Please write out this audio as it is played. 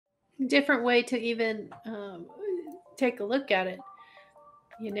different way to even take a look at it.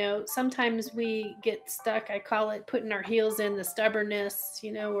 You know, sometimes we get stuck. I call it putting our heels in, the stubbornness.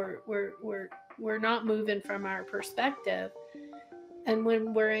 You know, we're not moving from our perspective. And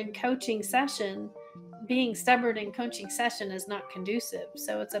when we're in coaching session, being stubborn in coaching session is not conducive.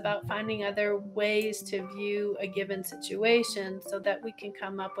 So it's about finding other ways to view a given situation so that we can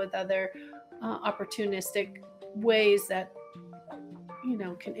come up with other opportunistic ways that, you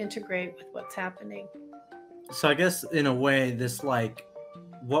know, can integrate with what's happening. So I guess in a way, this, like,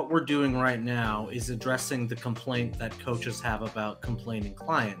 what we're doing right now is addressing the complaint that coaches have about complaining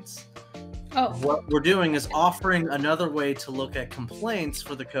clients. Oh, What we're doing is offering another way to look at complaints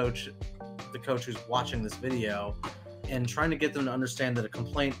for the coach who's watching this video, and trying to get them to understand that a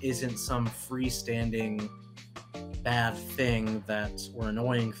complaint isn't some freestanding bad thing or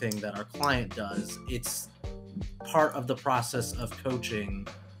annoying thing that our client does. It's part of the process of coaching,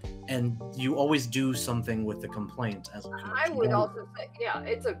 and you always do something with the complaint as a coach. I would also say, yeah,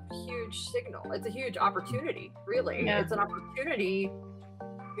 it's a huge signal. It's a huge opportunity, really. Yeah. It's an opportunity,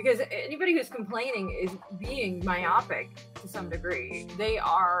 because anybody who's complaining is being myopic to some degree. They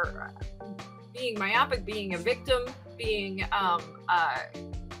are being myopic, being a victim, being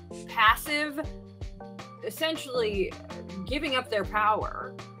passive, essentially giving up their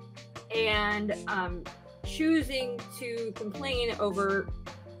power and choosing to complain over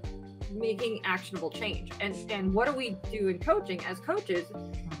making actionable change. And what do we do in coaching as coaches?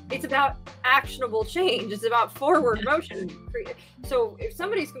 It's about actionable change. It's about forward motion. So if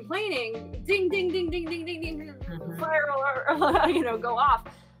somebody's complaining, ding, ding, ding, ding, ding, ding, ding, fire alarm, you know, go off.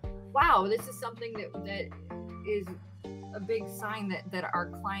 Wow, this is something that is a big sign that our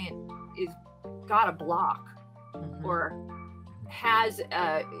client is got a block, or has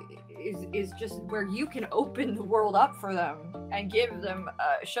is just where you can open the world up for them and give them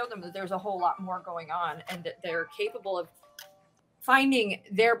show them that there's a whole lot more going on, and that they're capable of finding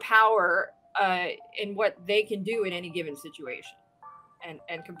their power in what they can do in any given situation.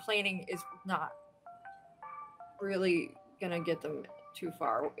 And complaining is not really gonna get them too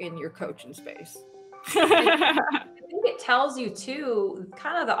far in your coaching space. I think it tells you too,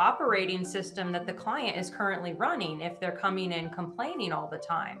 kind of the operating system that the client is currently running. If they're coming in complaining all the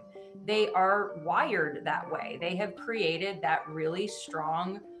time, they are wired that way. They have created that really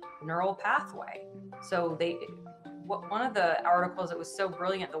strong neural pathway. So one of the articles, it was so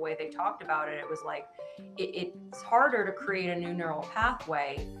brilliant the way they talked about it. It was like, it's harder to create a new neural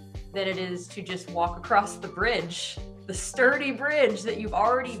pathway than it is to just walk across the bridge, the sturdy bridge that you've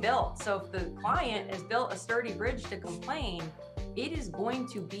already built. So if the client has built a sturdy bridge to complain, it is going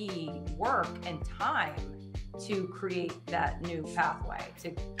to be work and time to create that new pathway, to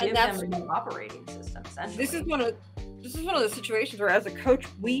give them a new operating system, essentially. This is one of the situations where, as a coach,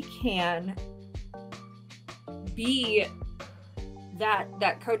 we can be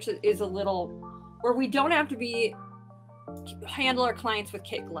that coach that is a little, where we don't have to handle our clients with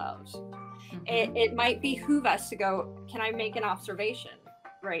kid gloves. It might behoove us to go, can I make an observation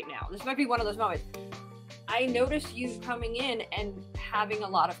right now? This might be one of those moments. I notice you coming in and having a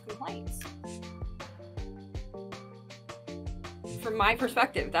lot of complaints. From my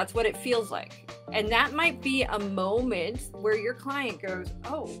perspective, that's what it feels like. And that might be a moment where your client goes,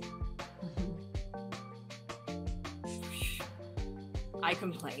 oh, I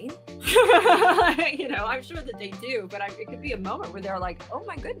complain. You know, I'm sure that they do, but it could be a moment where they're like, oh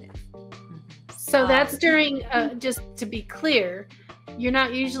my goodness. So that's during, just to be clear, you're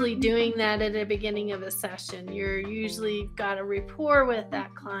not usually doing that at the beginning of a session. You're usually got a rapport with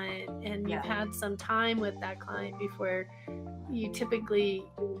that client, and you've had some time with that client before you typically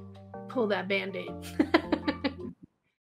pull that Band-Aid.